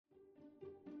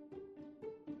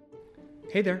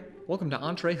Hey there, welcome to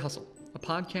Entree Hustle, a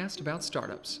podcast about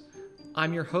startups.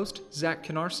 I'm your host, Zach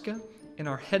Konarska, and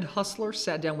our head hustler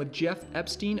sat down with Jeff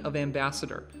Epstein of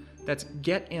Ambassador, that's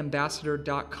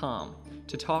getambassador.com,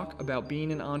 to talk about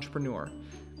being an entrepreneur.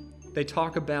 They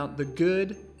talk about the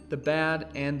good, the bad,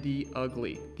 and the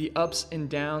ugly, the ups and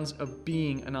downs of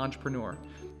being an entrepreneur.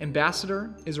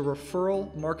 Ambassador is a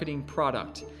referral marketing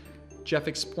product. Jeff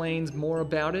explains more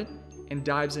about it and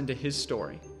dives into his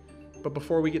story. But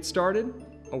before we get started,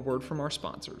 a word from our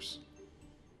sponsors.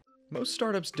 Most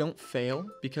startups don't fail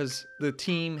because the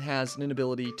team has an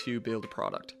inability to build a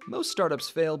product. Most startups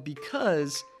fail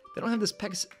because they don't have this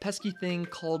pesky thing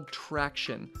called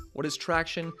traction. What is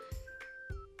traction?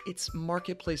 It's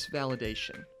marketplace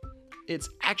validation. It's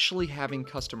actually having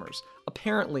customers.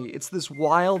 Apparently, it's this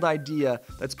wild idea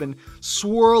that's been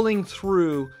swirling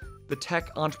through the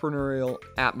tech entrepreneurial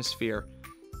atmosphere.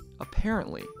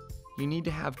 Apparently, you need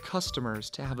to have customers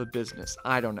to have a business.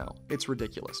 I don't know. It's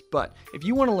ridiculous. But if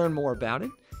you want to learn more about it,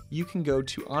 you can go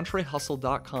to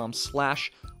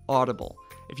entrehustle.com/audible.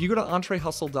 If you go to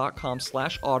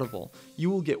entrehustle.com/audible,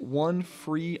 you will get one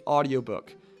free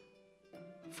audiobook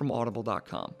from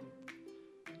audible.com.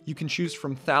 You can choose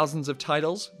from thousands of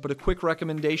titles, but a quick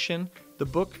recommendation, the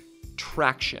book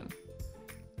Traction.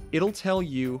 It'll tell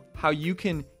you how you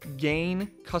can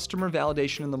gain customer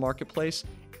validation in the marketplace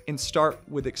and start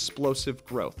with explosive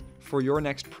growth for your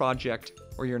next project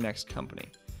or your next company.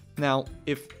 Now,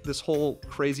 if this whole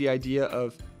crazy idea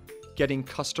of getting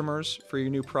customers for your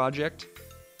new project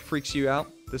freaks you out,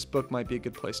 this book might be a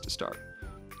good place to start.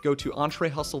 Go to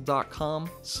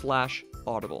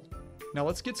entrehustle.com/audible. Now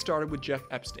let's get started with Jeff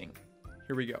Epstein.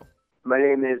 Here we go. My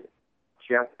name is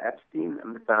Jeff Epstein.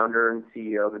 I'm the founder and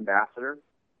CEO of Ambassador.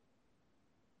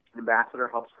 Ambassador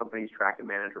helps companies track and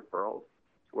manage referrals.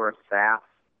 We're a SaaS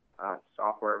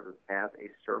software as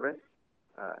a service,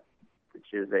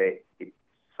 which is a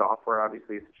software,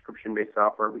 obviously a subscription-based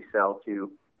software we sell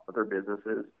to other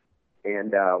businesses.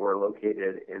 And we're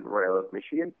located in Royal Oak,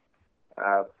 Michigan.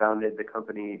 Founded the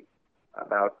company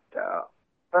about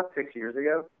 6 years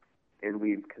ago, and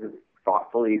we've kind of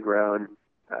thoughtfully grown.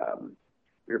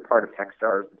 We were part of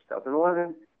Techstars in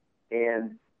 2011,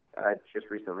 and just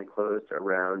recently closed a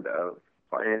round of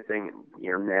financing, and we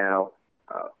are now,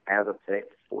 as of today,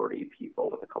 40 people,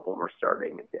 with a couple more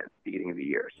starting at the beginning of the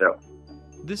year. So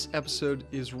this episode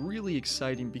is really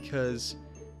exciting because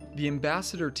the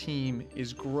Ambassador team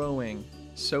is growing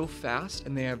so fast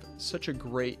and they have such a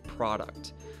great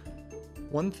product.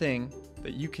 One thing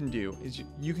that you can do is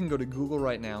you can go to Google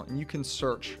right now and you can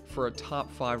search for a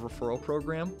top 5 referral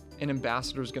program, and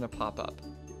Ambassador is going to pop up.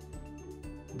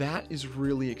 That is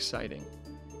really exciting.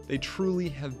 They truly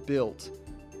have built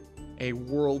a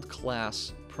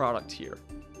world-class product here,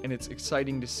 and it's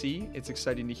exciting to see. It's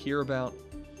exciting to hear about.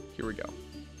 Here we go.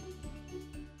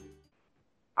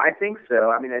 I think so.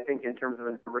 I mean, I think in terms of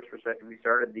a numbers perspective, we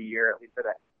started the year, at least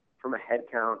from a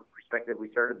headcount perspective, we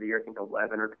started the year, I think,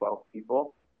 11 or 12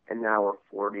 people, and now we're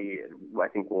 40, and I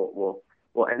think we'll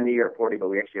end the year at 40, but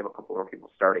we actually have a couple more people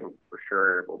starting for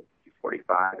sure. We'll be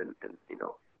 45 and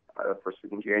first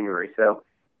week in January. So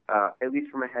at least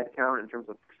from a headcount, in terms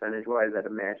of percentage-wise, I'd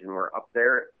imagine we're up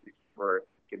there, at least for a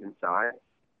given size.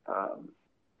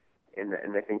 And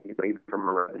I think even from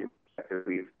a revenue perspective,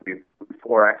 we've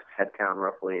 4x headcount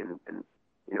roughly, and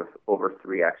over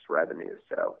 3x revenue.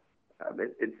 So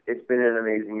it's been an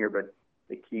amazing year, but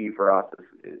the key for us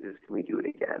is can we do it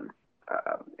again?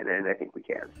 And I think we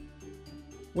can.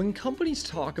 When companies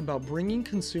talk about bringing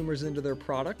consumers into their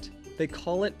product, they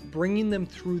call it bringing them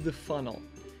through the funnel.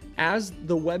 As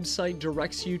the website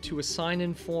directs you to a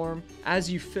sign-in form,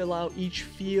 as you fill out each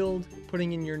field,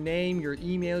 putting in your name, your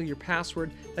email, your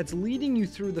password, that's leading you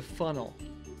through the funnel.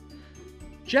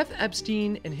 Jeff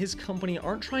Epstein and his company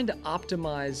aren't trying to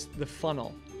optimize the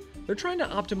funnel. They're trying to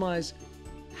optimize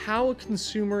how a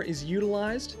consumer is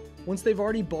utilized once they've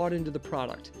already bought into the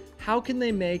product. How can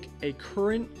they make a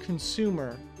current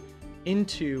consumer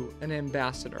into an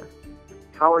ambassador?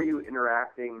 How are you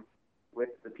interacting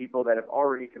with the people that have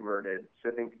already converted?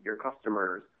 So think your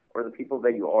customers or the people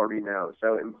that you already know.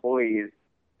 So employees,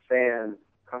 fans,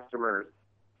 customers,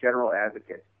 general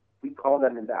advocates. We call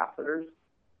them ambassadors.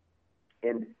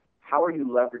 And how are you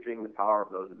leveraging the power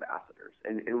of those ambassadors?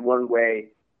 And in one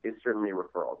way is certainly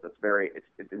referrals.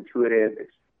 It's intuitive.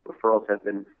 Referrals have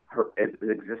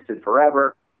existed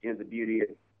forever. The beauty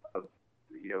of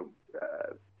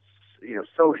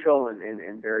social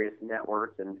and various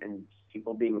networks and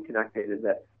people being connected is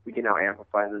that we can now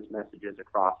amplify those messages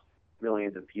across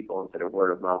millions of people instead of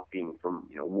word of mouth being from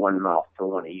one mouth to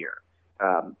one ear.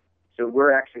 So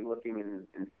we're actually looking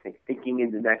and thinking looking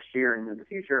into next year and in the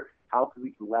future, how can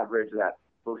we leverage that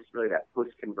post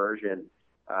conversion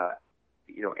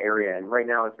area. And right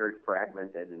now it's very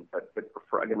fragmented, but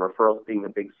again, referrals being a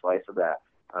big slice of that.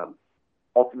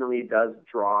 Ultimately, it does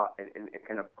draw and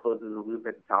kind of closes the loop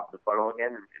at the top of the funnel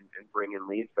again and bring in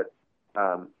leads. But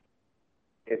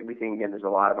we think, again, there's a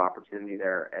lot of opportunity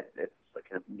there at this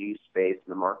kind of new space in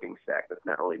the marketing stack that's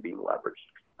not really being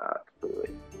leveraged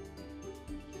completely.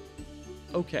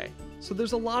 Okay, so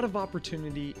there's a lot of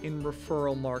opportunity in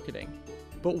referral marketing,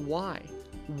 but why?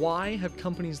 Why have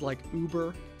companies like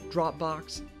Uber,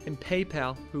 Dropbox, and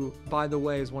PayPal, who, by the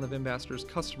way, is one of Ambassador's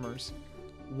customers,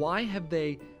 why have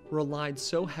they relied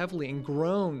so heavily and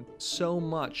grown so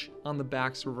much on the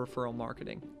backs of referral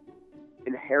marketing?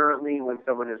 Inherently, when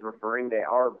someone is referring, they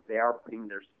are putting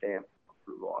their stamp of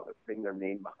approval on it, putting their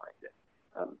name behind it.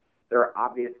 There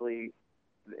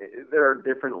are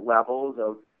different levels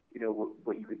of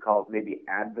what you could call maybe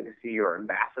advocacy or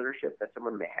ambassadorship that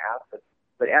someone may have,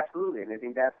 but absolutely, and I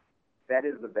think that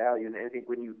is the value. And I think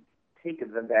when you take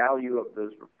the value of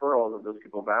those referrals, of those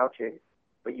people vouching,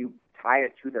 but you tie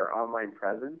it to their online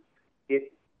presence,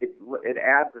 it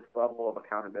adds this level of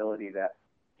accountability that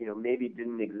maybe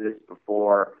didn't exist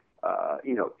before.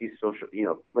 These social,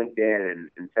 LinkedIn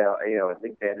and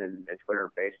LinkedIn and Twitter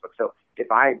and Facebook. So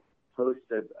if I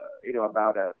posted,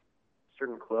 about a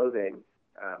certain clothing,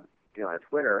 on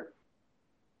Twitter,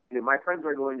 my friends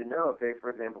are going to know if they, for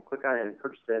example, click on it and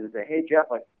purchase it and say, "Hey, Jeff,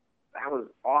 like that was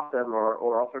awesome,"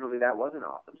 or alternatively, that wasn't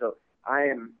awesome. So I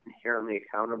am inherently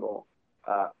accountable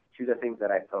to the things that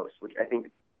I post, which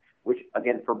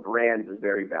again for brands is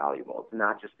very valuable. It's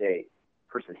not just a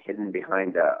person hidden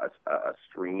behind a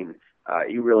screen.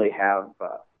 You really have,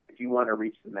 if you want to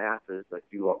reach the masses, like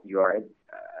you are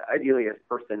ideally a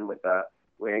person with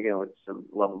some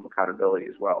level of accountability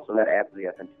as well. So that adds to the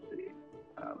authenticity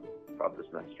of this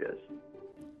messages.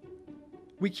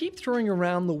 We keep throwing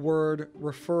around the word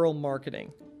referral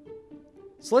marketing.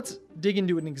 So let's dig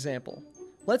into an example.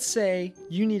 Let's say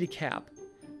you need a cab,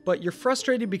 but you're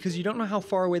frustrated because you don't know how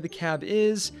far away the cab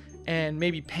is, and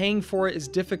maybe paying for it is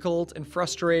difficult and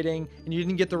frustrating, and you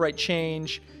didn't get the right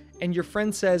change, and your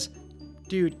friend says,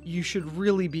 "Dude, you should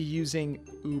really be using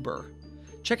Uber.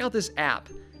 Check out this app.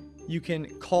 You can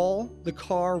call the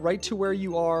car right to where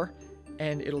you are,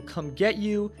 and it'll come get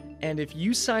you, and if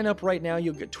you sign up right now,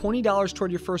 you'll get $20 toward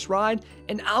your first ride,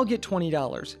 and I'll get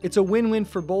 $20. It's a win-win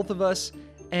for both of us,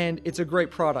 and it's a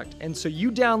great product." And so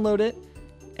you download it,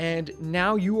 and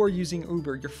now you are using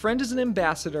Uber. Your friend is an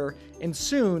ambassador, and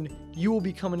soon you will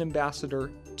become an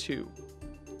ambassador too.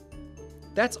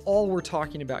 That's all we're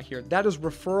talking about here. That is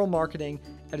referral marketing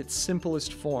at its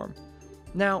simplest form.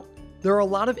 Now, there are a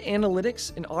lot of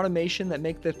analytics and automation that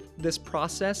make this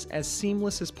process as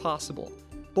seamless as possible,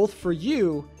 both for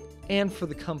you and for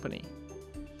the company.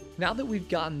 Now that we've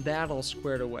gotten that all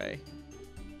squared away,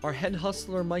 our head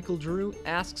hustler Michael Drew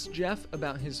asks Jeff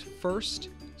about his first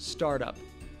startup,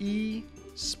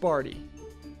 eSparty.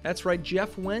 That's right,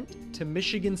 Jeff went to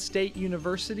Michigan State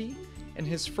University, and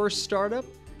his first startup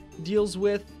deals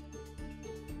with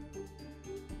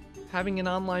having an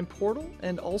online portal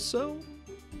and also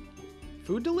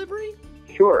food delivery?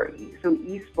 Sure. So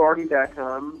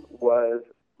eSparty.com was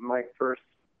my first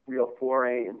real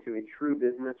foray into a true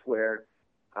business where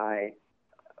I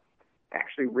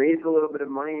actually raised a little bit of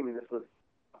money. I mean, this was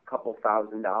a couple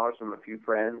 $1,000s from a few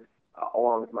friends,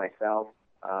 along with myself,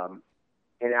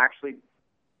 and actually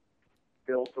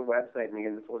built a website. And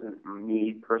again, this wasn't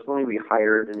me personally. We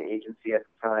hired an agency at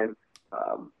the time,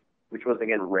 which was,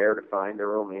 again, rare to find. There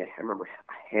were only, I remember,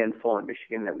 a handful in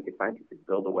Michigan that we could find who could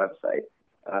build a website.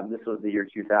 This was the year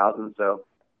 2000, so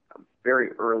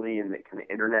very early in the kind of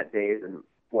internet days and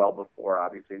well before,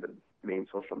 obviously, the main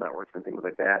social networks and things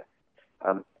like that.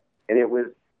 And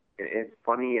it's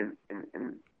funny and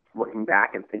looking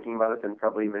back and thinking about it, and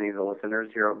probably many of the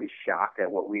listeners here will be shocked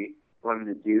at what we wanted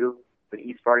to do. But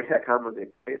eSparty.com was a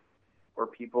place where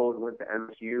people went to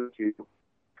MSU to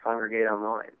congregate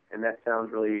online. And that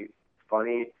sounds really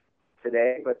funny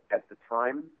today, but at the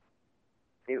time,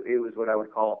 it was what I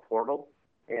would call a portal.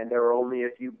 And there were only a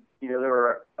few, there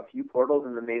were a few portals,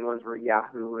 and the main ones were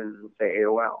Yahoo and, say,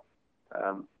 AOL,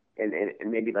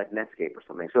 and maybe like Netscape or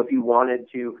something. So if you wanted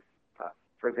to,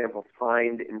 for example,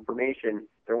 find information,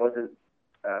 there wasn't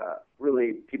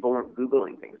really, people weren't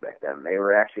Googling things back then. They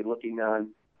were actually looking on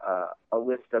a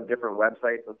list of different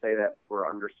websites, let's say, that were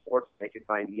under sports. They could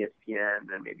find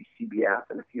ESPN and maybe CBS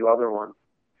and a few other ones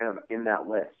kind of in that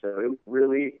list. So it was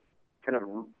really kind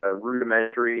of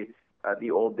rudimentary,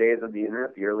 the old days of the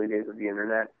internet, the early days of the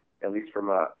internet, at least from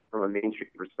a mainstream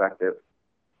perspective.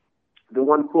 the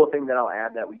one cool thing that I'll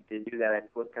add that we did do that I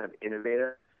think was kind of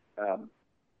innovative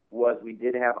was we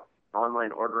did have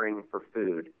online ordering for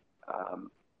food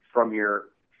from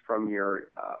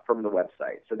the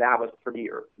website. So that was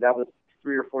that was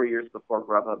 3 or 4 years before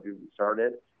Grubhub even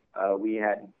started. We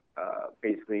had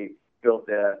basically built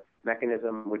a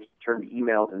mechanism which turned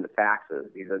emails into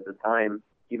faxes, because at the time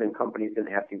even companies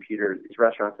didn't have computers. These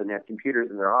restaurants didn't have computers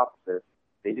in their offices.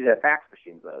 They did have fax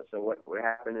machines though. So what would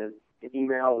happen is an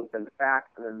email would send a fax,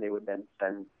 and then they would then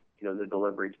send the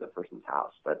delivery to the person's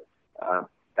house. But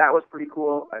that was pretty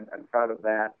cool. I'm proud of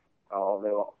that.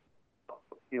 Although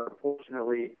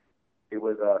unfortunately it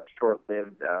was a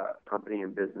short-lived company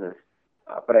and business.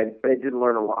 But I did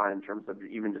learn a lot in terms of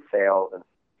even the sales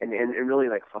and really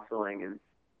like hustling and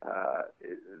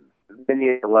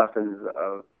many lessons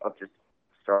of just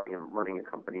starting and running a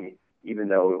company, even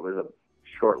though it was a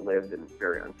short-lived and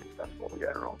very unsuccessful in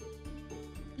general.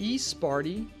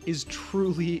 eSparty is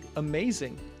truly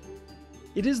amazing.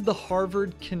 It is the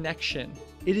Harvard connection.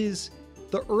 It is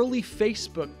the early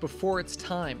Facebook before its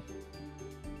time.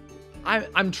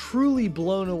 I'm truly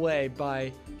blown away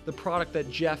by the product that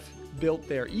Jeff built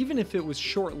there. Even if it was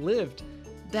short-lived,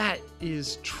 that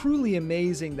is truly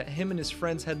amazing that him and his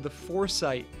friends had the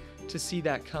foresight to see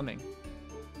that coming.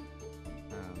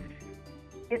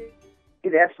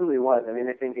 It absolutely was. I mean,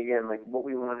 I think, again, like what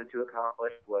we wanted to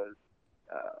accomplish was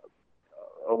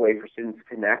a way for students to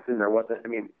connect, and there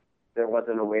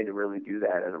wasn't a way to really do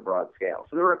that at a broad scale.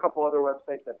 So there were a couple other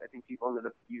websites that I think people ended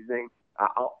up using.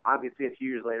 Obviously, a few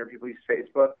years later, people used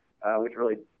Facebook, which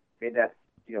really made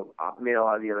made a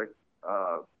lot of the other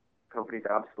companies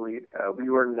obsolete. We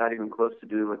were not even close to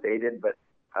doing what they did, but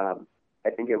I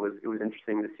think it was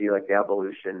interesting to see like the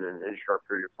evolution in a short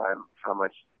period of time, how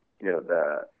much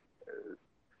the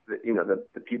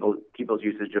people's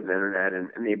usage of the internet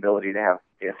and the ability to have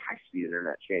high-speed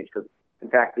internet change. Because in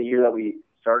fact, the year that we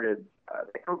started,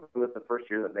 the company was the first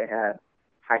year that they had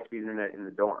high-speed internet in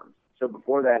the dorms. So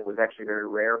before that, it was actually very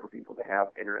rare for people to have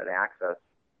internet access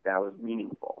that was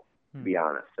meaningful, to be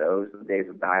honest. So it was the days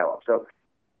of dial-up. So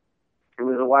it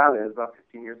was a while ago. It was about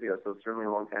 15 years ago, so it's certainly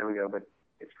a long time ago. But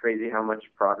it's crazy how much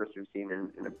progress we've seen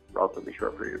in a relatively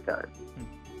short period of time.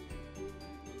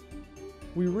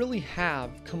 We really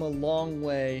have come a long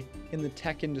way in the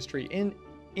tech industry, in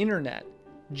internet,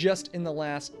 just in the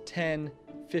last 10,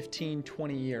 15,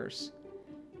 20 years.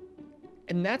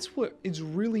 And that's what is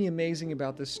really amazing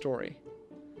about this story.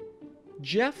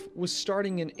 Jeff was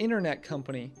starting an internet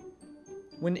company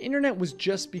when internet was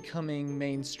just becoming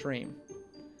mainstream.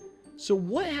 So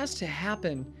what has to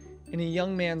happen in a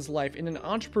young man's life, in an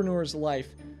entrepreneur's life,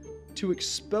 to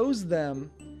expose them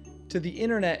to the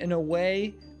internet in a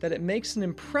way that it makes an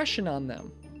impression on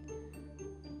them,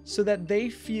 so that they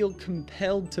feel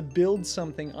compelled to build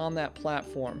something on that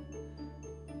platform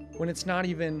when it's not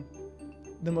even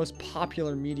the most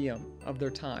popular medium of their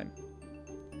time?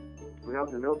 When I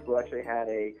was in middle school, I actually had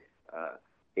a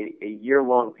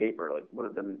year-long paper. Like one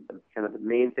of the kind of the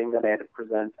main thing that I had to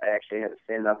present, I actually had to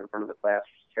stand up in front of the class,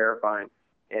 which was terrifying,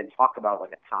 and talk about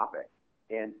like a topic.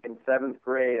 And in 7th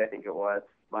grade, I think it was,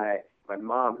 my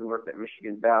mom, who worked at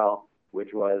Michigan Bell,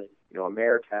 which was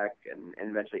Ameritech and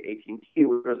eventually AT&T,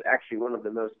 which was actually one of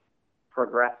the most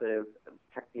progressive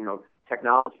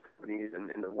technology companies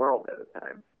in the world at the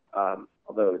time.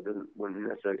 Although it wouldn't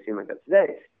necessarily seem like that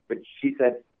today. But she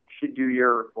said, you should do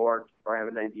your report, or I have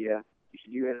an idea. You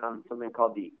should do it on something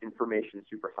called the information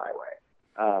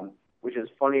superhighway, which is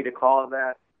funny to call it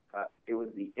that. It was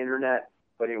the internet,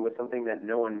 but it was something that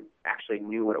no one actually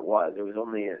knew what it was. It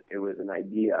was an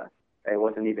idea. It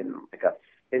wasn't even like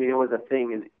it was a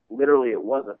thing, and literally it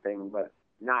was a thing, but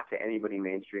not to anybody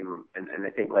mainstream. And I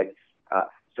think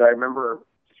so I remember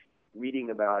just reading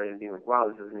about it and being like, wow,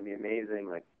 this is going to be amazing.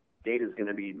 Like, data is going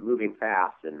to be moving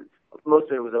fast, and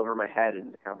most of it was over my head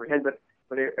and to comprehend. But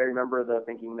I remember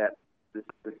thinking that this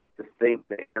thing,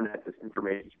 the internet, this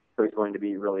information, was going to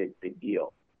be really a big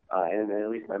deal. And at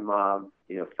least my mom,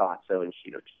 thought so, and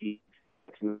she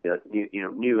knew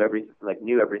everything,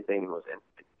 knew everything, and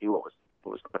knew what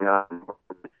was going on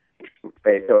in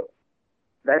space. So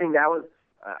I think that was,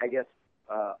 I guess,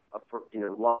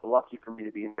 lucky for me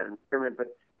to be in that environment.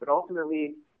 But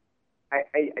ultimately, I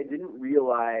didn't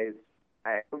realize.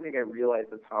 I don't think I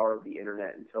realized the power of the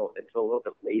internet until a little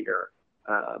bit later.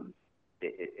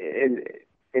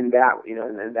 In that,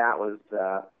 and that was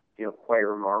quite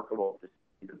remarkable to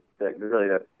see the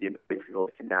ability for people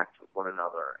to connect with one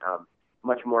another.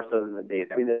 Much more so than the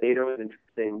data. I mean, the data was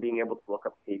interesting. Being able to look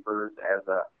up papers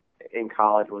in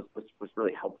college was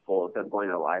really helpful. Instead of going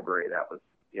to a library, that was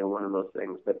one of those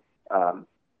things. But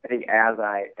I think as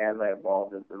I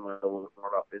evolved and learned a little bit more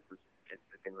about business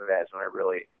things like that is when I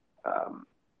really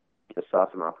just saw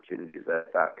some opportunities that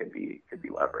I thought could be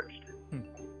leveraged.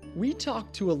 We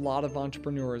talk to a lot of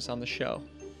entrepreneurs on the show,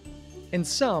 and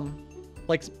some,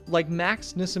 like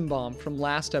Max Nissenbaum from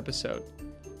last episode,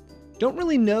 don't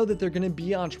really know that they're going to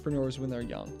be entrepreneurs when they're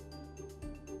young.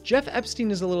 Jeff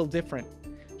Epstein is a little different.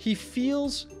 He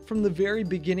feels from the very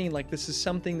beginning like this is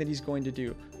something that he's going to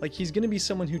do. Like he's going to be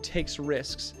someone who takes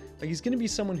risks. Like he's going to be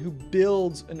someone who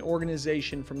builds an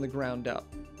organization from the ground up.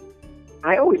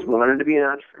 I always wanted to be an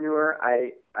entrepreneur.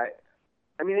 I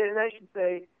mean, and I should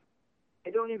say, I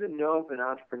don't even know if an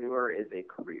entrepreneur is a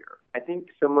career. I think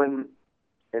an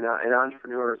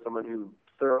entrepreneur is someone who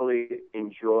thoroughly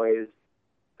enjoys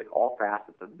like all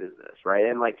facets of business, right?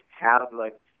 And like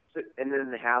and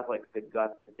then has like the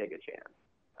guts to take a chance.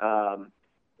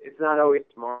 It's not always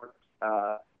smart.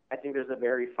 I think there's a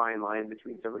very fine line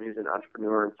between someone who's an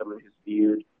entrepreneur and someone who's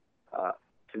viewed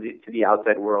to the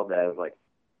outside world as like,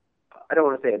 I don't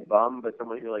want to say a bum, but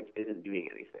someone who like isn't doing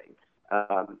anything.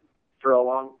 For a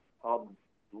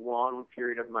long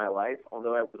period of my life,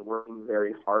 although I was working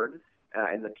very hard,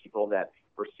 and the people that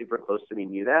were super close to me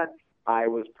knew that, I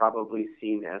was probably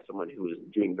seen as someone who was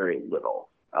doing very little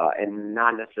and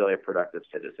not necessarily a productive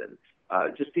citizen.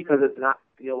 Just because it's not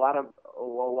a lot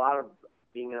of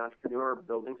being an entrepreneur,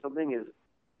 building something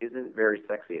isn't very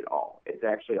sexy at all. It's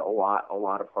actually a lot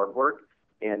of hard work,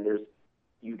 and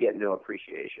you get no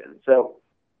appreciation. So,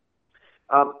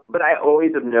 but I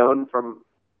always have known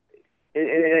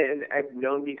and I've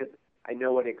known because I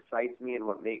know what excites me and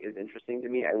what is interesting to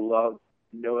me. I love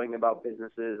knowing about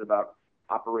businesses, about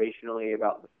operationally,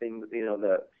 about the things,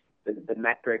 the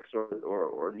metrics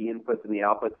or the inputs and the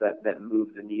outputs that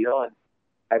move the needle. And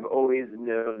I've always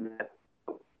known that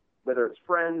whether it's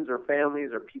friends or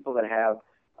families or people that have,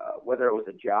 whether it was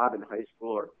a job in high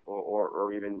school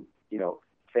or even,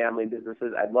 family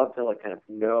businesses, I'd love to like kind of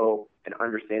know and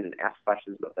understand and ask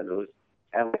questions about them.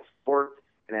 I like sports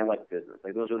and I like business.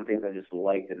 Like those are the things I just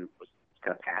liked and was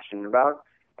kind of passionate about.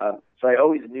 So I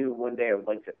always knew one day I would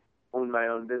like to own my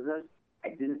own business. I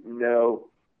didn't know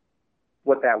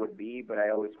what that would be, but I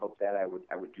always hoped that I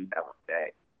would do that one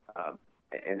day.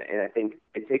 And I think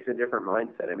it takes a different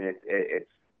mindset. I mean,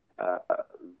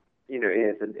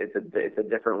 it's a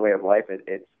different way of life.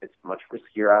 It's much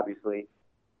riskier, obviously.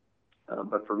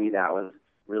 But for me, that was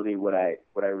really what I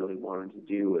really wanted to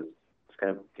do was just kind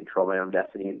of control my own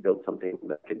destiny and build something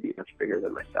that could be much bigger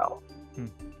than myself.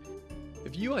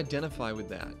 If you identify with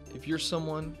that, if you're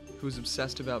someone who's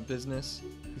obsessed about business,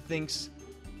 who thinks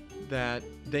that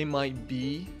they might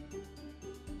be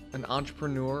an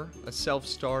entrepreneur, a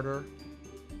self-starter,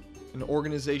 an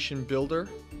organization builder,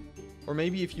 or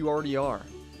maybe if you already are,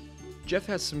 Jeff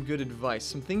has some good advice,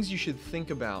 some things you should think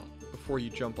about before you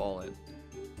jump all in.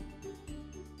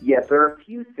 Yes, there are a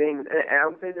few things, and I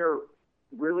would say there are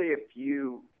really a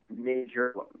few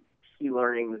major key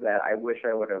learnings that I wish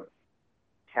I would have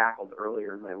tackled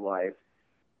earlier in my life.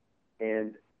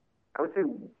 And I would say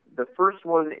the first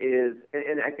one is,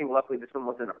 and I think luckily this one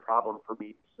wasn't a problem for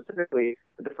me specifically,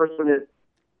 but the first one is,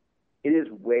 it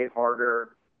is way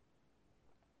harder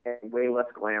and way less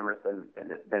glamorous than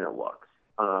it looks.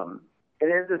 And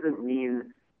that doesn't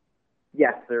mean,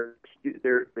 yes, the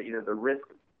risk,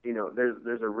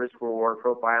 there's a risk reward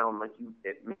profile, and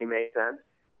it may make sense.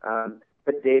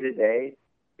 But day to day,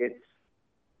 it's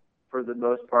for the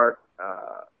most part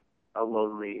a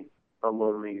lonely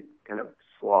kind of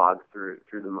slog through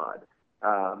the mud.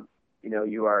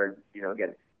 You are,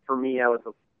 again, for me, I was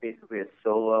basically a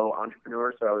solo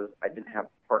entrepreneur, so I didn't have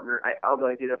a partner. Although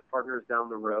I did have partners down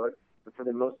the road, but for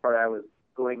the most part, I was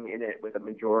going in it with a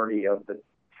majority of the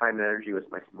time and energy was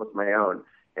my own,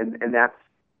 and that's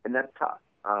tough.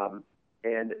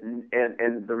 And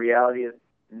the reality is,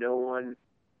 no one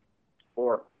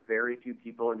or very few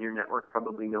people in your network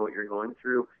probably know what you're going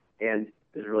through, and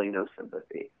there's really no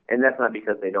sympathy. And that's not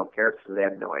because they don't care, it's because they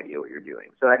have no idea what you're doing.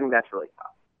 So I think that's really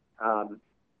tough.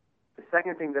 The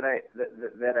second thing that I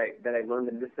learned,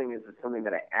 and this thing is something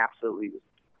that I absolutely was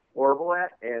horrible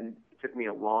at, and it took me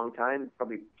a long time,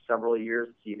 probably several years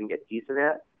to even get decent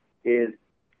at, is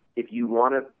if you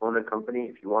want to own a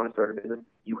company, if you want to start a business,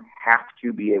 you have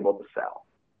to be able to sell.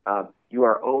 You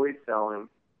are always selling.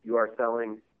 You are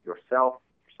selling yourself.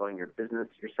 You're selling your business.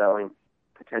 You're selling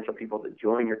potential people to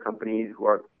join your company who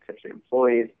are potentially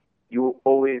employees. You will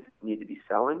always need to be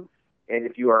selling. And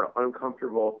if you are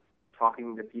uncomfortable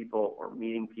talking to people or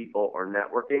meeting people or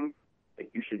networking,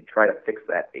 you should try to fix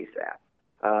that ASAP.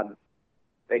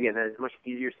 Again, that is much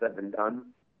easier said than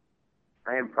done.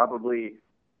 I am probably,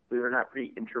 believe it or not,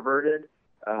 pretty introverted.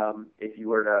 If you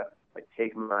were to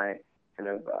take my kind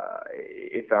of,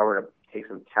 if I were to take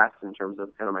some tests in terms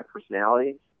of kind of my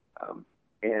personality.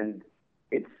 And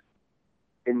it's,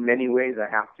 in many ways, I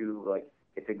have to, like,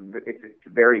 it's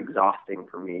very exhausting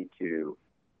for me to,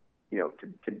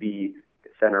 to be the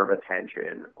center of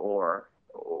attention or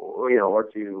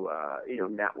to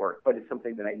network. But it's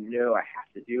something that I know I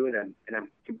have to do, and I'm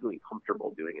completely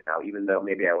comfortable doing it now, even though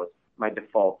maybe my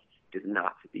default is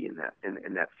not to be in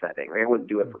that setting. Right? I wouldn't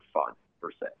do it for fun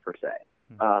per se.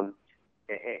 And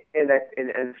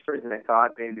for some reason I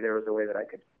thought maybe there was a way that I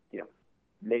could,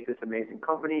 make this amazing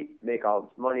company, make all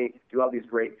this money, do all these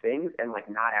great things, and like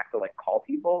not have to like call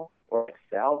people or like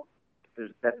sell. This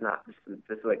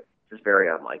is very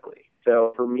unlikely.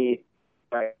 So for me,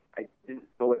 I didn't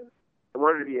know what I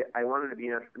wanted to be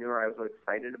an entrepreneur. I was really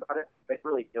excited about it, but I didn't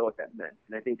really know what that meant.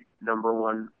 And I think number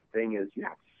one thing is you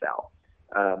have to sell.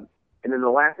 And then the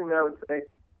last thing that I would say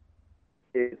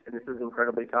is, and this is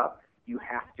incredibly tough, you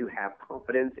have to have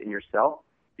confidence in yourself,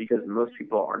 because most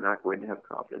people are not going to have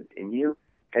confidence in you.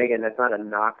 And again, that's not a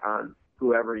knock on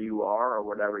whoever you are or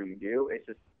whatever you do. It's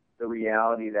just the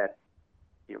reality that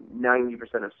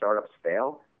 90% of startups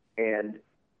fail, and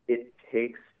it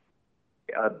takes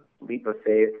a leap of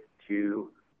faith to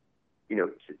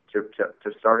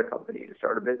start a company, to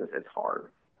start a business. It's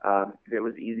hard. If it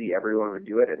was easy, everyone would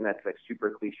do it, and that's like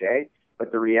super cliche.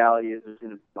 But the reality is, there's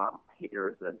going to be a lot more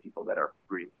haters than people that are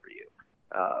rooting for you.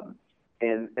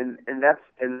 And that's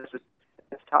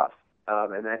tough.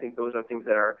 And I think those are things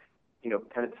that are,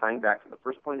 kind of tying back to the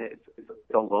first point. It's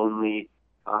a lonely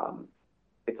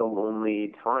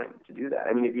time to do that.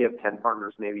 I mean, if you have 10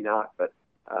 partners, maybe not, but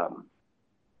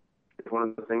it's one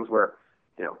of those things where,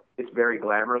 it's very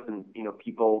glamorous, and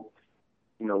people,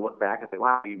 look back and say,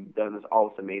 wow, you've done all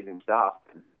this amazing stuff.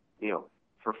 And,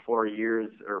 for 4 years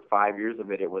or 5 years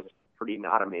of it, it was pretty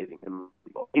not amazing to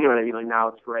people. You know what I mean? Like, now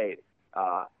it's great.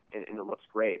 And it looks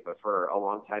great, but for a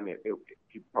long time,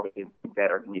 people probably didn't think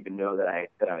that or didn't even know that I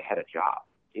had a job,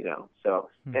 So,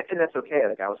 and that's okay.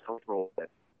 Like, I was comfortable with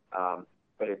it.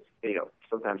 But it's,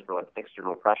 sometimes for like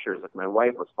external pressures, like my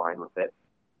wife was fine with it.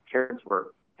 Parents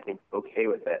were, I think, okay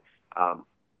with it.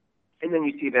 And then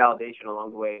you see validation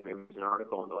along the way. Maybe there's an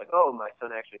article and they're like, oh, my son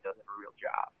actually does have a real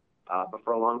job. But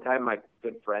for a long time, my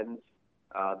good friends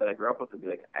that I grew up with would be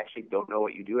like, I actually don't know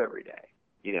what you do every day.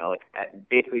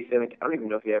 Basically saying, like, I don't even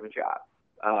know if you have a job.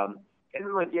 And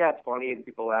then, like, yeah, it's funny and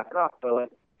people laugh it off, but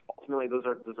like, ultimately, those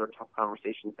are tough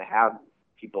conversations to have.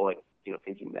 People like,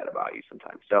 thinking that about you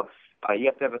sometimes. So you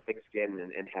have to have a thick skin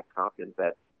and have confidence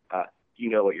that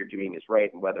what you're doing is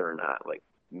right, and whether or not like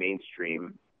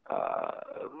mainstream,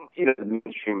 the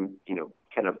mainstream,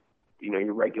 kind of,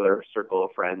 your regular circle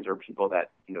of friends or people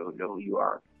that know who you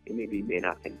are, they maybe may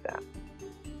not think that.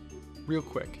 Real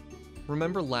quick.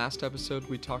 Remember last episode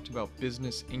we talked about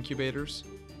business incubators?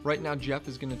 Right now Jeff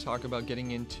is going to talk about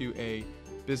getting into a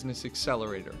business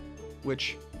accelerator,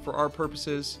 which for our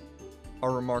purposes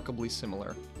are remarkably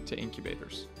similar to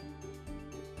incubators.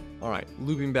 Alright,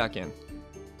 looping back in.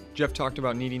 Jeff talked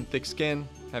about needing thick skin,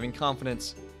 having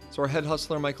confidence, so our head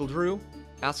hustler Michael Drew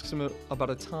asks him about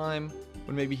a time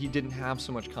when maybe he didn't have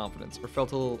so much confidence or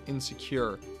felt a little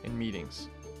insecure in meetings.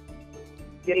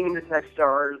 Getting into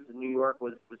Techstars in New York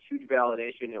was huge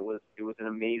validation. It was an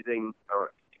amazing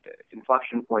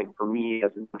inflection point for me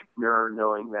as an entrepreneur,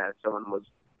 knowing that someone was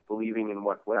believing in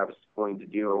what I was going to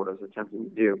do or what I was attempting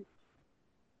to do.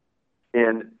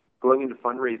 And going into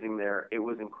fundraising there, it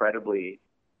was incredibly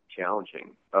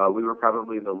challenging. We were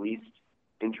probably the least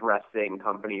interesting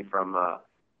company from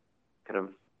kind of,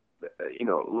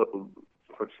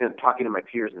 talking to my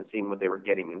peers and seeing what they were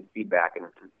getting and feedback and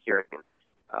hearing.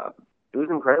 It was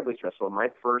incredibly stressful. I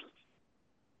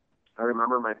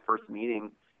remember my first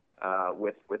meeting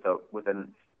with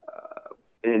an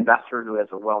investor who has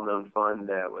a well-known fund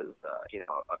that was,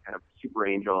 a kind of super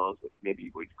angels, maybe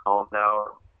we'd call them now,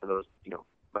 or those,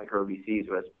 micro VCs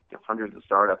who has hundreds of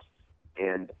startups.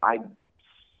 And I,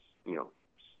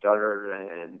 stuttered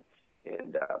and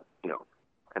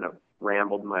kind of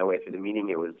rambled my way through the meeting.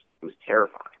 It was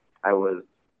terrifying.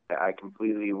 I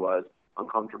completely was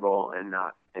uncomfortable and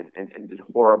did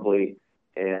horribly,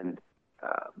 and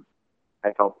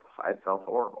I felt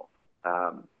horrible.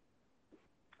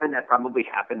 And that probably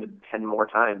happened 10 more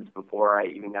times before I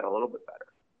even got a little bit better.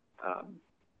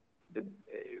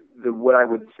 What I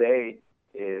would say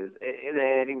is, and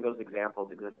I think those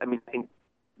examples exist. I mean, I think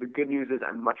the good news is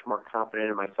I'm much more confident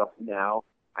in myself now.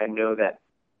 I know that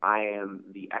I am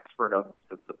the expert of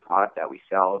the product that we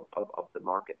sell, of the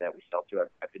market that we sell to.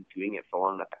 I've been doing it for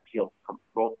long enough. I feel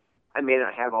comfortable. I may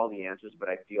not have all the answers, but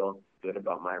I feel good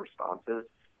about my responses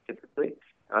typically.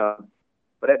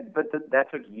 But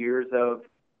that took years of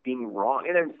being wrong,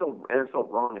 and I'm still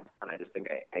wrong, and I just think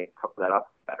I cover that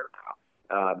up better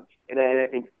now. And I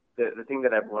think the thing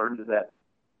that I've learned is that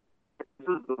this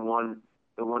is one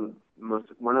of the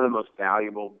most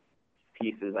valuable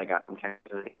pieces I got from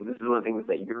Texas. And this is one of the things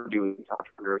that you're doing as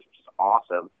entrepreneurs, which is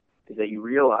awesome, is that you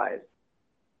realize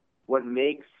what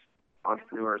makes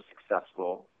entrepreneurs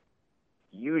successful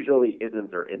usually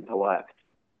isn't their intellect,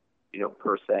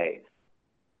 per se.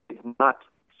 It's not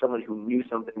someone who knew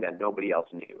something that nobody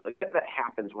else knew. Like that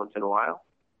happens once in a while.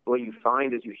 But what you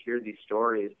find is you hear these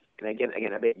stories, and again,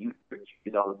 I bet you hear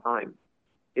these all the time.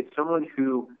 It's someone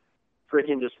who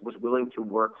freaking just was willing to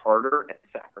work harder and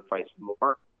sacrifice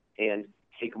more and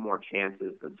take more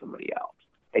chances than somebody else.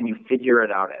 And you figure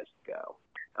it out as you go.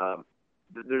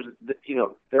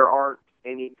 There aren't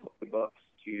any books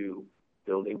to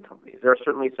building companies. There are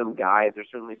certainly some guides. There's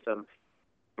certainly some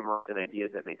and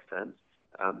ideas that make sense.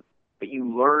 But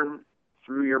you learn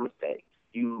through your mistakes.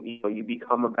 You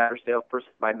become a better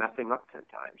salesperson by messing up 10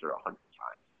 times or 100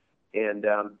 times. And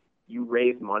you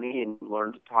raise money and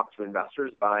learn to talk to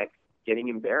investors by getting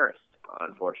embarrassed,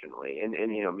 unfortunately. And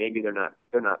maybe they're not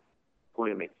going to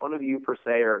make fun of you per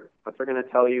se, but they're going to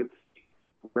tell you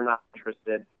we're not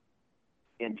interested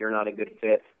and you're not a good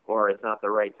fit or it's not the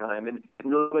right time. And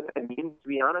really what that means, to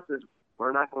be honest, is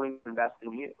we're not going to invest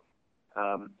in you.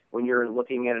 When you're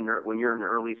looking at when you're in an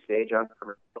early stage on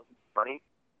money,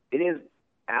 it is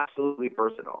absolutely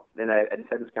personal. And I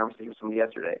just had this conversation with somebody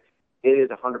yesterday. It is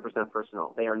 100%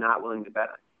 personal. They are not willing to bet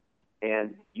on it.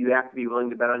 And you have to be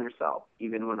willing to bet on yourself,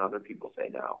 even when other people say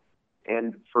no.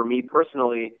 And for me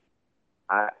personally,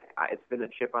 it's been a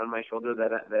chip on my shoulder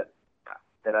that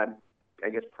I'm, I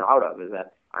guess, proud of, is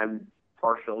that I'm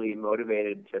partially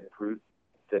motivated to prove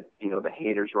that, the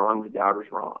hater's wrong, the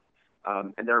doubter's wrong.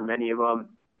 And there are many of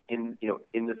them in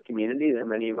this community. There are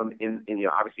many of them in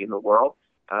obviously in the world.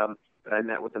 But I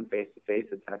met with them face to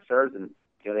face at Techstars, and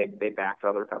they backed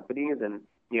other companies, and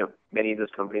many of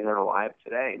those companies aren't alive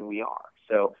today, and we are.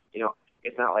 So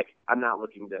it's not like I'm not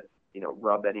looking to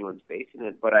rub anyone's face in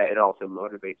it, but it also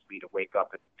motivates me to wake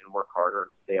up and work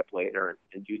harder, stay up later,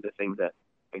 and do the things that,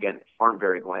 again, aren't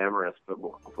very glamorous, but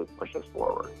will hopefully push us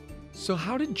forward. So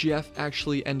how did Jeff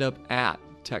actually end up at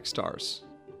Techstars?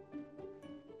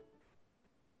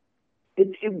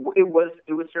 It was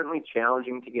certainly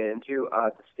challenging to get into.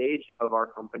 At the stage of our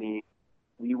company,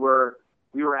 we had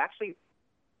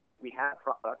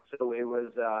products, so it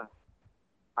was.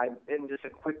 And just a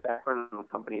quick background on the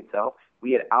company itself.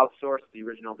 We had outsourced the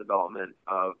original development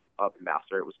of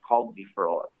Ambassador. It was called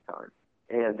Deferral at the time,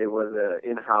 and it was an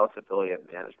in-house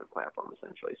affiliate management platform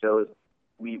essentially. So it was,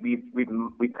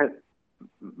 we kind of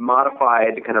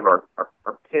modified kind of our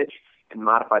pitch and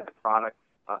modified the product,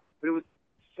 but it was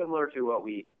similar to what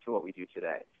we do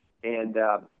today. And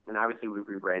obviously we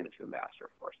rebranded to Ambassador,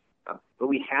 of course. But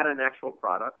we had an actual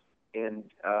product, and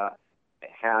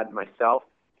had myself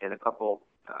and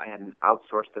I had an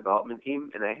outsourced development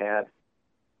team, and I had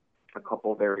a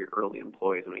couple very early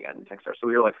employees when we got into Techstars. So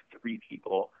we were like 3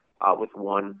 people with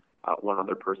one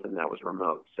other person that was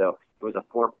remote. So it was a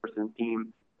 4-person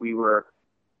team. We were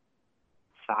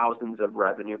thousands of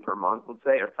revenue per month, let's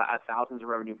say, or thousands of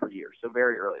revenue per year. So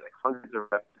very early, like hundreds of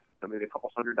revenue, maybe a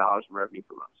couple $100 in revenue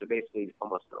per month. So basically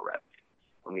almost no revenue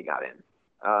when we got in.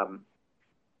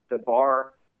 The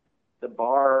bar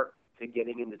to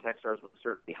getting into Techstars was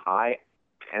certainly high,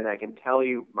 and I can tell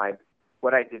you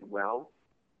what I did well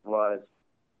was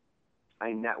I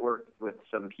networked with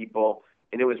some people,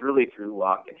 and it was really through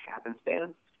luck and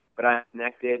happenstance, but I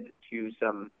connected to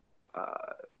some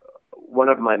one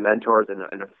of my mentors and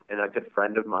a good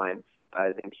friend of mine,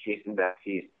 I think Jason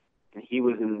Baptiste, and he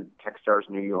was in Techstars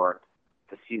New York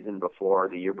the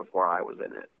year before I was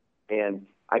in it. And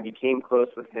I became close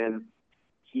with him.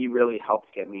 He really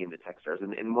helped get me into Techstars.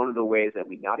 And one of the ways that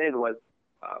we got in was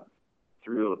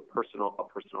through a personal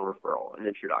referral, an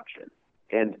introduction.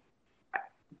 And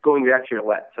going back to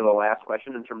the last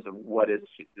question in terms of what is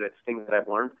the things that I've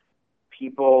learned,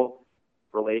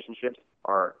 relationships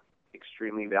are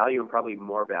extremely valuable and probably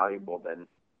more valuable than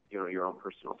your own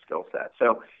personal skill set.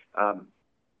 So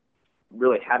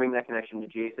really having that connection to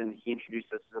Jason, he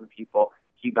introduced us to some people.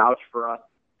 He vouched for us.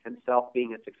 Himself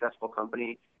being a successful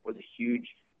company was a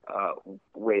huge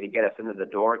way to get us into the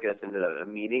door, get us into a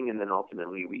meeting, and then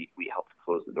ultimately we helped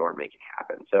close the door and make it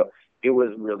happen. So it was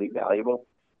really valuable.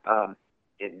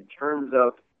 In terms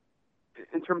of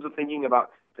thinking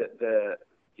about the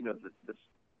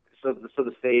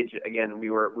stage, again, we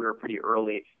were pretty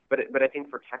early, but I think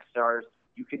for Techstars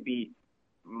you could be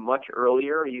much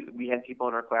earlier, we had people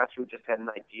in our class who just had an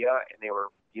idea, and they were,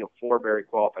 4 very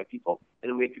qualified people. And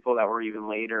then we had people that were even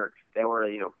later that were,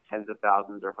 tens of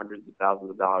thousands or hundreds of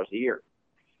thousands of dollars a year.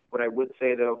 What I would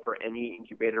say, though, for any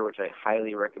incubator, which I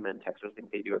highly recommend, Texas, I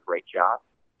think they do a great job,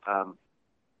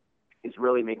 is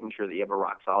really making sure that you have a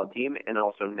rock-solid team and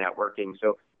also networking.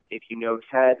 So if you know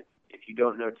Ted, if you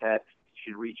don't know Ted,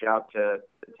 you should reach out to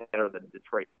Ted or the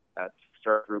Detroit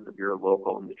start group if you're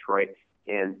local in Detroit,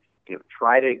 and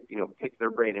try to pick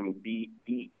their brain. I mean, be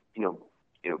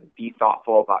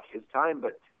thoughtful about his time,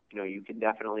 but you can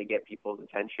definitely get people's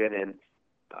attention. And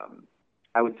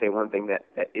I would say one thing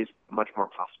that is much more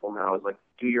possible now is, like,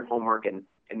 do your homework and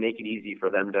make it easy for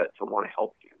them to want to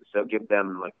help you. So give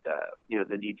them, like,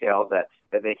 the details that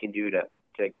they can do to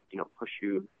push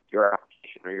your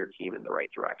application or your team in the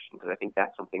right direction, because I think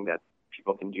that's something that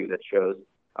people can do that shows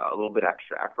a little bit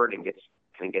extra effort and gets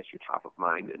you top of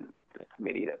mind in a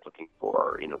committee that's looking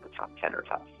for the top 10 or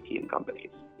top 15 companies.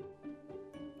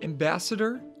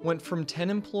 Ambassador went from 10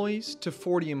 employees to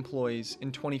 40 employees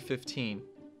in 2015.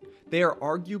 They are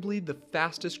arguably the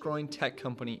fastest growing tech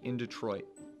company in Detroit.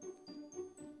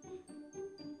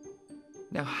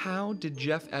 Now, how did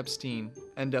Jeff Epstein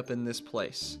end up in this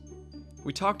place?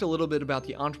 We talked a little bit about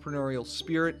the entrepreneurial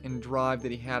spirit and drive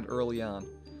that he had early on,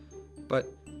 but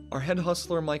our head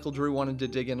hustler, Michael Drew, wanted to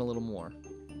dig in a little more.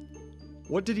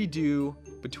 What did he do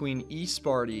between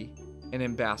eSparty and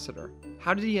Ambassador?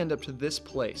 How did he end up to this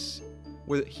place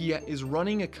where he is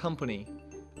running a company,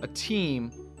 a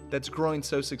team that's growing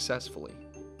so successfully?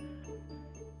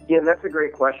 Yeah, that's a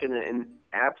great question, and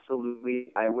absolutely,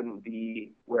 I wouldn't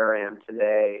be where I am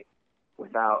today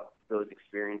without those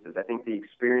experiences. I think the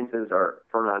experiences are,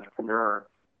 for an entrepreneur,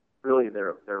 really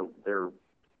their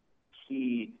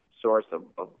key source of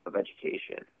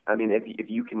education. I mean, if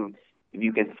you can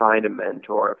find a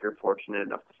mentor, if you're fortunate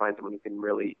enough to find someone who can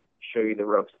really show you the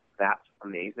ropes, that's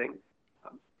amazing.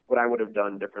 What I would have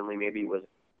done differently maybe was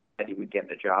that he would get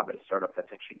the job at a startup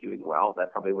that's actually doing well.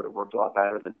 That probably would have worked a lot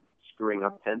better than screwing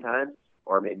up 10 times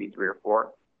or maybe 3 or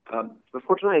 4. But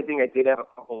fortunately, I think I did have a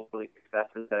couple of really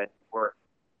successes that I think were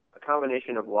a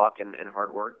combination of luck and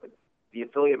hard work. But the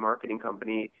affiliate marketing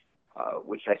company,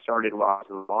 which I started while I was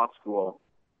in law school,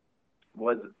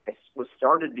 was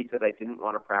started because I didn't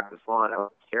want to practice law, and I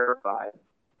was terrified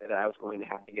that I was going to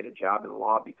have to get a job in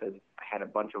law because I had a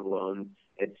bunch of loans.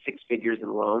 I had 6 figures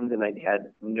in loans, and I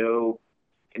had no,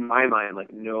 in my mind,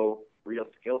 like no real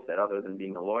skill set other than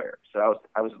being a lawyer. So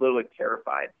I was literally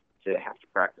terrified to have to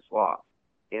practice law.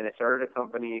 And I started a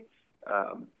company,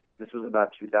 this was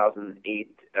about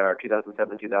 2008, or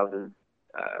 2007,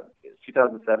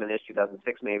 2007-ish,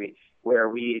 2006 maybe, where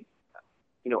we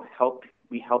helped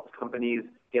companies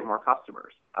get more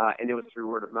customers. And it was through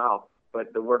word of mouth.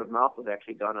 But the word of mouth was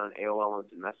actually done on AOL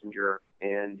Instant Messenger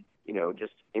and,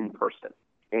 just in person.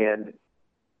 And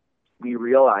we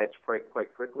realized quite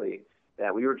quickly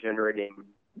that we were generating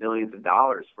millions of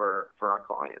dollars for our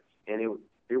clients. And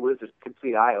it was a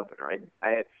complete eye-opener.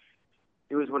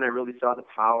 It was when I really saw the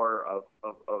power of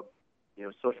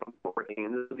social networking,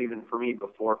 and this was even for me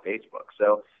before Facebook.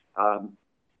 So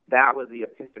that was the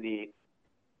epiphany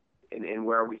and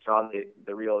where we saw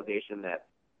the realization that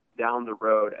down the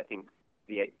road, I think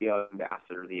the idea of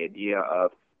Ambassador, the idea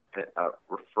of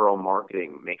referral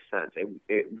marketing makes sense.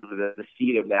 The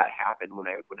seed of that happened when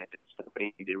I did this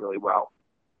company. We did really well.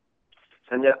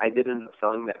 So I did end up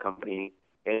selling that company.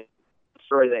 And a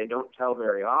story that I don't tell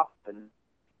very often,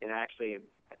 and actually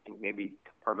I think maybe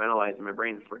compartmentalized in my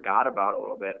brain and forgot about a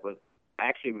little bit, was I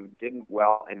actually did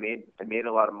well. I made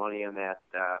a lot of money on that.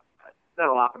 Not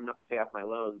a lot, enough to pay off my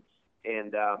loans.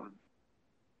 And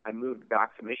I moved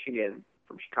back to Michigan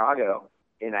from Chicago,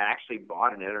 and I actually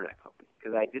bought an internet company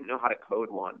because I didn't know how to code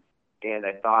one. And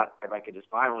I thought if I could just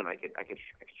buy one, I could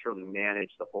surely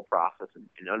manage the whole process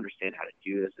and understand how to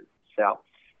do this and sell.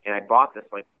 And I bought this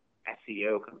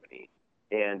SEO company,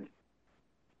 and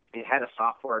it had a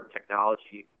software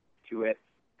technology to it.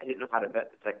 I didn't know how to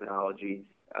vet the technology.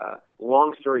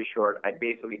 Long story short, I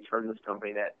basically turned this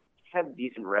company that had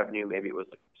decent revenue. Maybe it was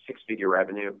like 6-figure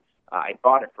revenue. I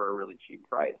bought it for a really cheap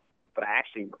price, but I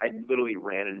literally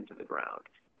ran it into the ground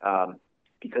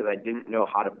because I didn't know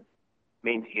how to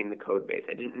maintain the code base.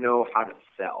 I didn't know how to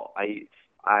sell. I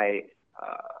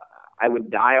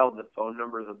would dial the phone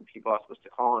numbers of the people I was supposed to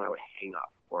call, and I would hang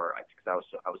up, because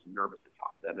I was nervous to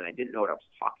talk to them, and I didn't know what I was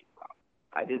talking about.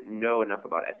 I didn't know enough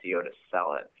about SEO to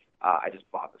sell it. I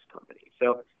just bought this company.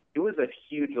 So it was a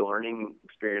huge learning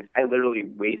experience. I literally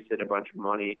wasted a bunch of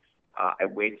money. I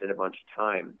wasted a bunch of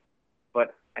time.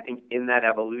 But I think in that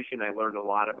evolution, I learned a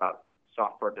lot about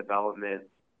software development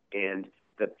and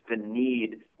the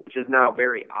need, which is now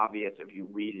very obvious if you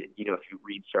read it, if you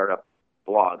read startup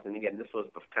blogs. And again, this was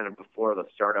kind of before the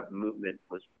startup movement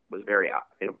was very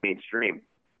mainstream.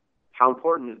 How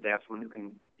important is that someone who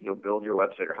can build your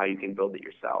website, or how you can build it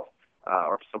yourself,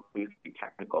 or someone who can be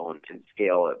technical and can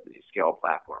scale a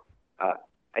platform.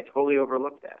 I totally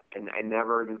overlooked that, and I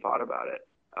never even thought about it,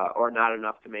 or not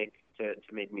enough to make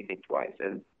me think twice.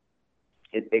 And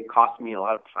it cost me a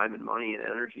lot of time and money and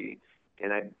energy,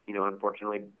 and I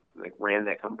unfortunately ran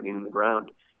that company in the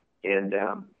ground. And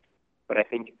but I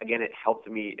think again it helped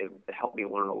me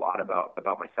learn a lot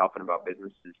about myself and about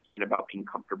businesses and about being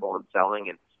comfortable in selling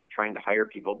and trying to hire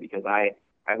people, because I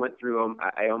went through them.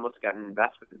 I almost got an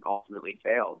investment and ultimately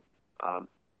failed,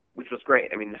 which was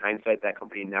great. I mean, in hindsight, that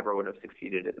company never would have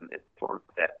succeeded in the form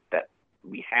that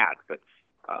we had. But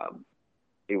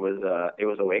it was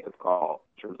a wake-up call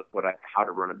in terms of how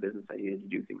to run a business. I needed to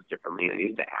do things differently, and I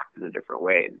needed to act in a different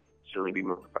way, and certainly be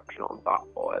more professional and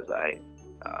thoughtful as I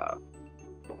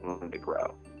wanted to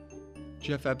grow.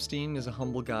 Jeff Epstein is a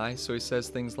humble guy, so he says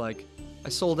things like, I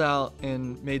sold out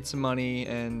and made some money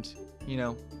and,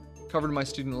 covered my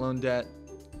student loan debt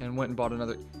and went and bought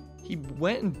another. He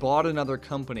went and bought another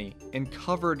company and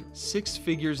covered 6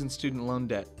 figures in student loan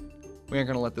debt. We aren't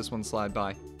going to let this one slide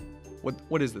by.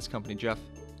 What is this company, Jeff?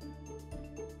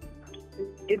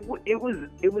 It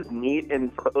was neat,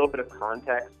 and for a little bit of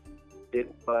context,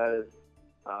 it was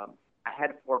I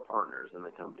had 4 partners in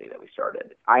the company that we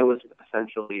started. I was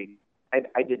essentially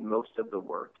I did most of the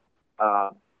work,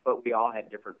 but we all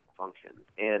had different functions.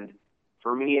 And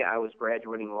for me, I was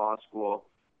graduating law school.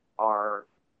 Our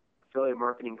affiliate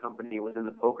marketing company was in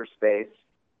the poker space,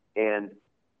 and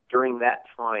during that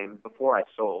time, before I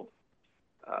sold,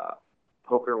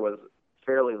 poker was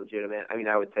fairly legitimate. I mean,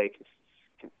 I would say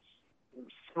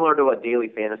similar to what daily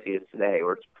fantasy is today,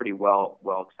 where it's pretty well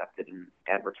accepted and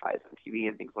advertised on TV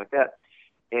and things like that.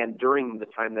 And during the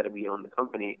time that we owned the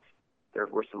company, there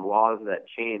were some laws that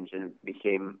changed and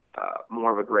became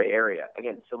more of a gray area.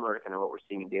 Again, similar to kind of what we're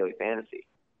seeing in daily fantasy.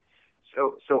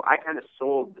 So I kind of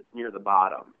sold near the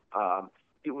bottom.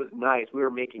 It was nice. We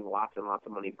were making lots and lots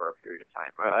of money for a period of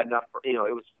time. Enough for, it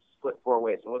was split 4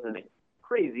 ways. It wasn't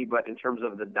crazy, but in terms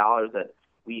of the dollars that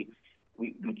we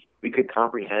could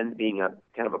comprehend, being a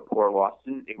kind of a poor law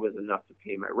student, it was enough to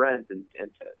pay my rent and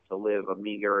to live a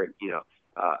meager,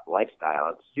 lifestyle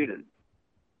as a student.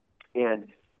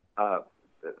 And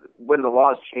when the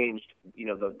laws changed,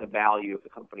 the value of the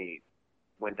company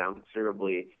went down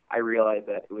considerably. I realized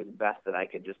that it was best that I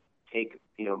could just take,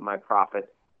 my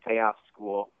profit, pay off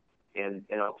school, and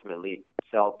ultimately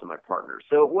sell to my partners.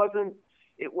 So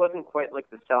it wasn't quite like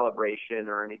the celebration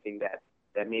or anything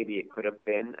that maybe it could have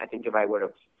been. I think if I would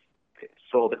have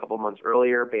sold a couple months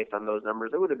earlier based on those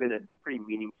numbers, it would have been a pretty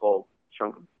meaningful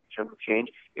chunk of change.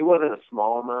 It wasn't a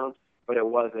small amount, but it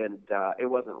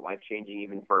wasn't life-changing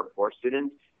even for a poor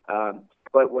student.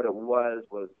 But what it was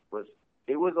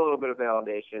it was a little bit of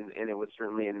validation, and it was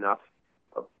certainly enough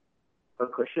of a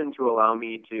cushion to allow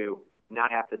me to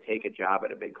not have to take a job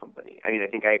at a big company. I mean, I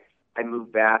think I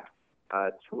moved back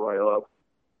to Royal Oak,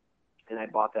 and I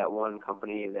bought that one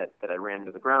company that I ran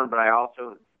to the ground, but I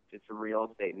also did some real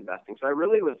estate investing. So I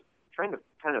really was trying to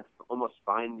kind of almost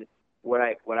find what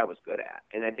I was good at.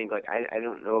 And I think I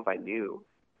don't know if I knew.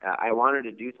 I wanted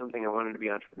to do something. I wanted to be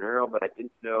entrepreneurial, but I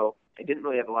didn't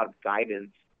really have a lot of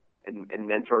guidance and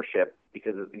mentorship,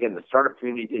 because again, the startup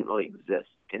community didn't really exist,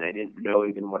 and I didn't know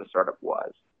even what a startup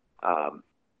was,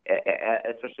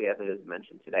 especially as it is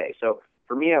mentioned today. So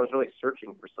for me, I was really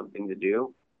searching for something to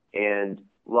do, and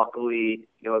luckily,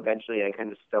 eventually I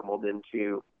kind of stumbled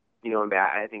into,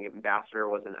 I think Ambassador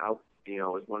was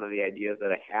was one of the ideas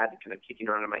that I had kind of kicking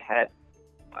around in my head.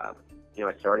 I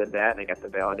started that, and I got the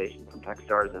validation from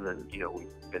Techstars, and then,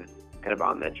 we've been kind of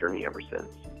on that journey ever since.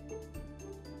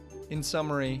 In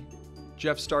summary,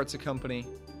 Jeff starts a company,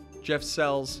 Jeff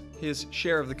sells his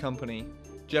share of the company,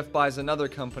 Jeff buys another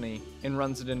company and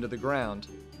runs it into the ground,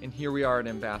 and here we are at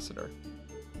Ambassador.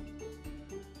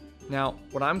 Now,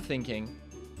 what I'm thinking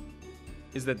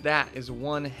is that is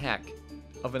one heck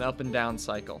of an up and down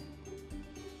cycle.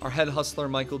 Our head hustler,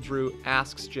 Michael Drew,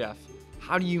 asks Jeff,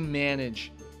 how do you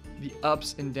manage the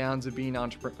ups and downs of being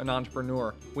an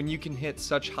entrepreneur when you can hit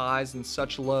such highs and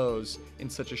such lows in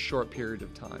such a short period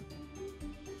of time?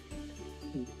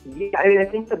 Yeah, I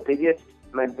think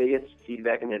my biggest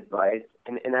feedback and advice,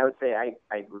 and I would say I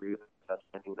agree with that.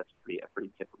 I think that's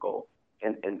pretty typical,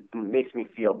 and makes me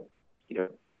feel,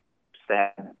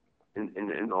 sad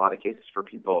in a lot of cases for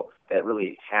people that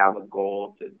really have a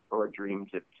goal or a dream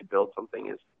to build something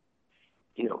is,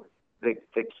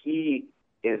 the key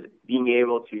is being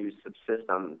able to subsist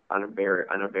on a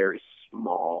very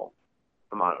small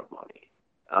amount of money.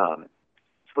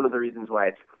 It's one of the reasons why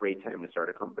it's a great time to start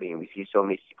a company, and we see so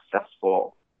many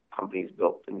successful companies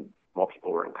built while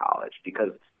people were in college,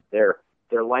 because their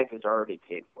life is already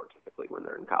paid for typically when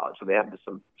they're in college, so they have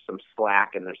some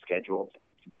slack in their schedule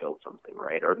to build something,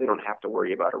 right? Or they don't have to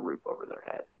worry about a roof over their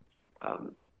head.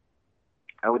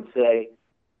 I would say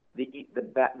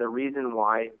the reason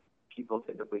why people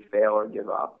typically fail or give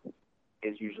up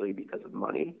is usually because of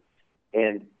money.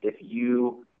 And if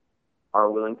you are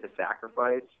willing to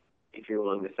sacrifice, if you're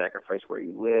willing to sacrifice where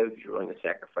you live, if you're willing to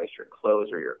sacrifice your clothes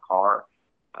or your car,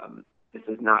 this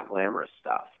is not glamorous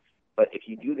stuff. But if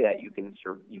you do that, you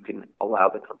can allow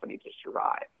the company to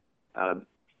survive.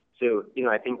 So,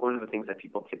 I think one of the things that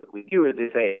people typically do is they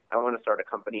say, I want to start a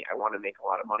company, I want to make a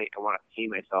lot of money, I want to pay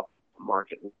myself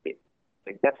market rate.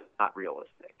 Like, that's not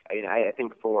realistic. I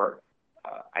think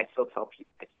I still tell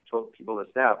people this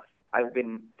now. I've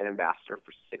been an ambassador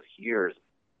for 6 years.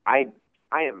 I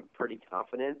am pretty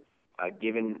confident,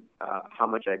 given how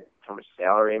much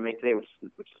salary I make today, which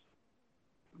is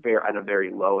on a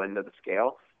very low end of the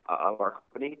scale of our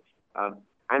company.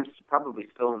 I'm probably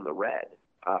still in the red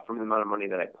from the amount of money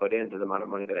that I put in to the amount of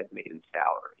money that I've made in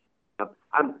salary.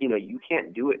 You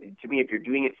can't do it. To me, if you're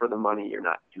doing it for the money, you're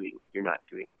not doing.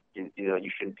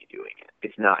 You shouldn't be doing it.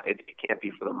 It's not. It can't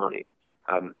be for the money.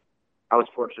 I was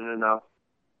fortunate enough.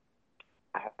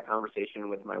 I had a conversation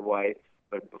with my wife,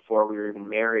 but before we were even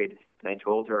married, and I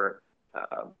told her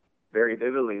very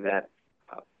vividly that,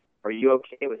 are you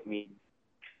okay with me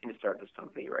to start this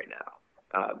company right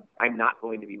now? I'm not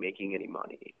going to be making any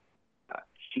money.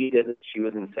 She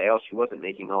was in sales. She wasn't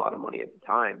making a lot of money at the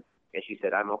time. And she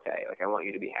said, I'm okay. Like, I want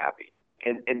you to be happy.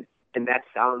 And that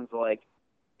sounds like,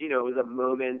 it was a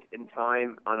moment in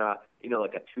time on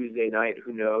like a Tuesday night,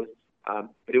 who knows?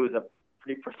 But it was a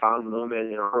pretty profound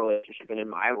moment in our relationship and in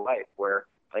my life where,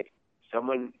 like,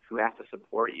 someone who has to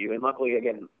support you. And luckily,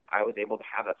 again, I was able to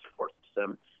have that support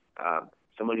system.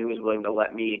 Someone who was willing to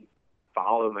let me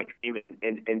follow my dream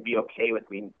and be okay with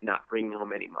me not bringing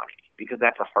home any money, because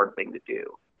that's a hard thing to do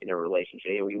in a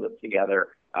relationship. We lived together.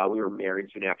 We were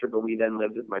married soon after, but we then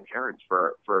lived with my parents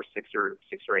for 6 or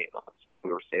 8 months.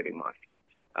 We were saving money.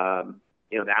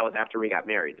 That was after we got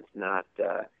married. It's not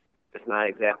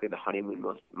exactly the honeymoon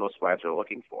most wives are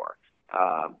looking for.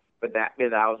 But that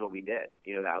was what we did.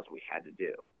 That was what we had to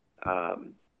do.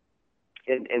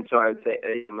 And so I would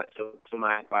say, so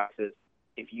my advice is,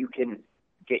 if you can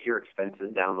get your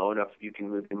expenses down low enough, if you can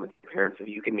move in with your parents, if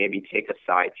you can maybe take a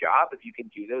side job, if you can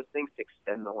do those things to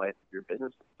extend the life of your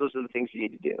business, those are the things you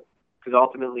need to do. Because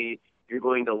ultimately, you're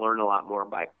going to learn a lot more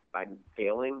by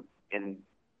failing. And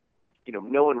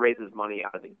no one raises money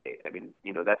out of the gate. I mean,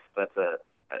 that's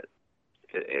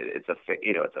it's a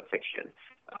fiction.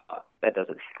 That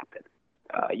doesn't happen.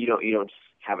 You don't just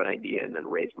have an idea and then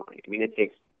raise money. I mean, it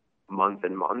takes months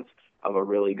and months of a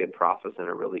really good process and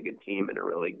a really good team and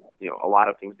a lot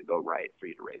of things to go right for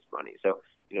you to raise money. So,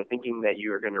 thinking that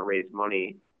you are going to raise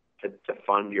money to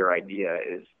fund your idea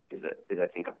is I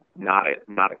think not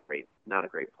a great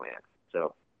plan.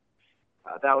 So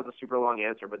that was a super long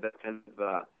answer, but that's kind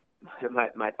of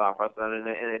my thought process on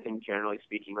it. And I think generally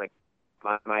speaking, like,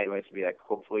 my advice would be, like,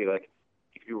 hopefully, like,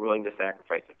 if you're willing to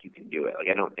sacrifice, like, you can do it. Like,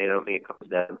 I don't think it comes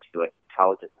down to, like,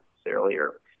 intelligence necessarily,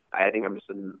 or I think I'm just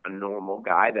a normal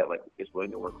guy that, like, is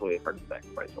willing to work really hard to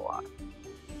sacrifice a lot.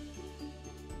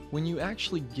 When you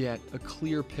actually get a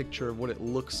clear picture of what it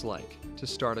looks like to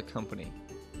start a company,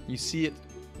 you see it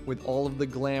with all of the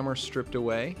glamour stripped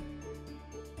away,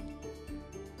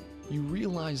 you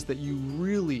realize that you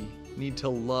really need to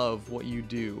love what you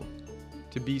do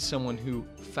to be someone who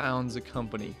founds a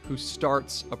company, who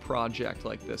starts a project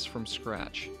like this from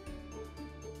scratch.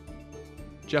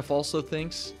 Jeff also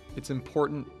thinks it's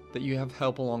important that you have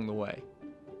help along the way.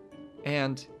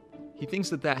 And he thinks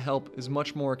that help is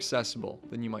much more accessible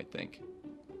than you might think.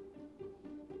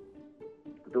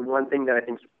 The one thing that I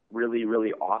think is really,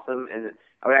 really awesome, and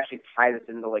I would actually tie this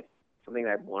into, like, something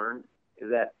that I've learned, is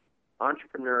that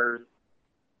entrepreneurs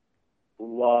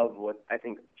love what I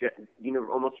think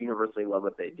almost universally love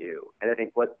what they do. And I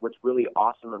think what's really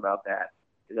awesome about that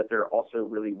is that they're also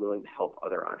really willing to help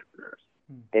other entrepreneurs.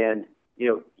 And,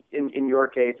 in your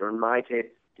case or in my case,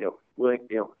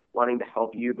 wanting to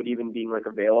help you, but even being, like,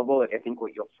 available. Like, I think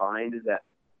what you'll find is that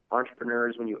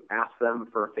entrepreneurs, when you ask them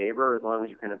for a favor, as long as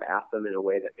you kind of ask them in a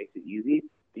way that makes it easy,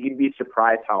 you'd be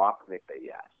surprised how often they say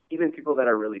yes, even people that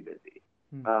are really busy.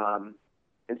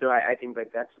 And so I think,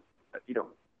 like, that's,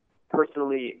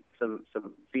 personally, some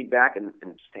feedback, and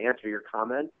just to answer your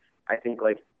comment, I think,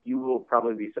 like, you will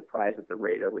probably be surprised at the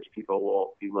rate at which people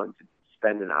will be willing to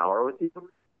spend an hour with you.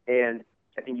 And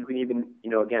I think you can even,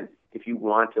 again, if you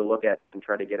want to look at and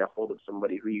try to get a hold of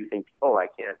somebody who you think, oh, I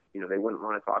can't, they wouldn't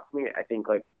want to talk to me, I think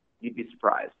like you'd be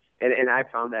surprised. And I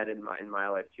found that in my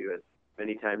life too, as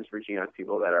many times reaching out to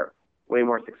people that are way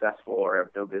more successful or have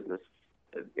no business,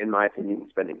 in my opinion,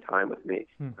 spending time with me.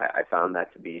 I found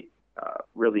that to be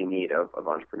really neat of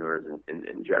entrepreneurs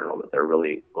in general, that they're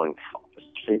really willing to help,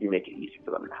 especially if you make it easy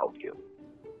for them to help you.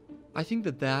 I think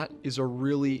that is a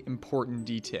really important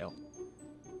detail.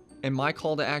 And my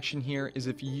call to action here is,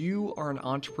 if you are an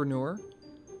entrepreneur,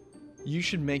 you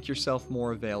should make yourself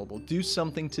more available. Do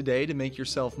something today to make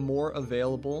yourself more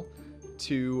available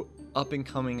to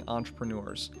up-and-coming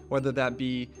entrepreneurs, whether that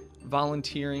be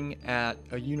volunteering at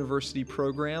a university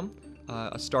program,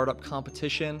 a startup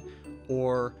competition,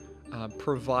 or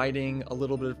providing a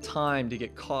little bit of time to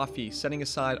get coffee, setting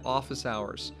aside office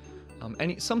hours,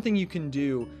 something you can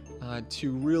do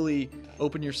to really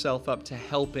open yourself up to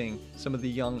helping some of the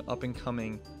young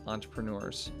up-and-coming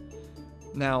entrepreneurs.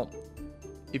 Now,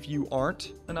 if you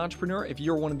aren't an entrepreneur, if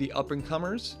you're one of the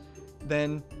up-and-comers,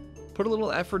 then put a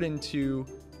little effort into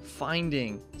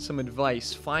finding some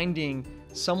advice, finding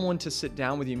someone to sit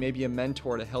down with you, maybe a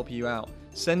mentor to help you out.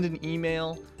 Send an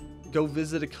email, go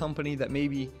visit a company that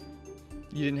maybe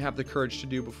you didn't have the courage to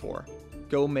do before.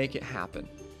 Go make it happen.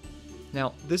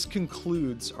 Now, this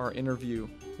concludes our interview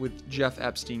with Jeff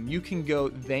Epstein. You can go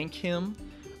thank him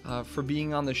for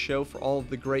being on the show, for all of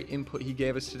the great input he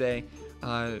gave us today,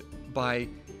 by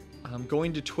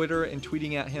going to Twitter and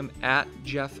tweeting at him at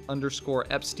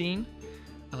Jeff_Epstein.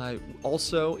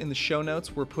 Also, in the show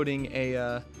notes, we're putting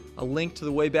a link to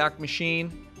the Wayback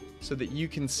Machine so that you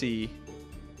can see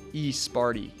E.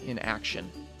 Sparty in action.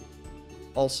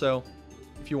 Also,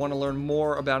 if you want to learn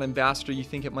more about Ambassador, you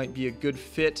think it might be a good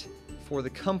fit for the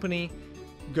company,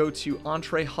 go to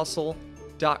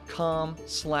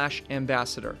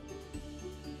entrehustle.com/ambassador.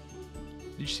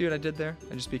 Did you see what I did there?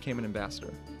 I just became an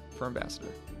ambassador for Ambassador.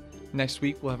 Next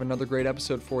week, we'll have another great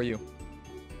episode for you.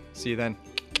 See you then.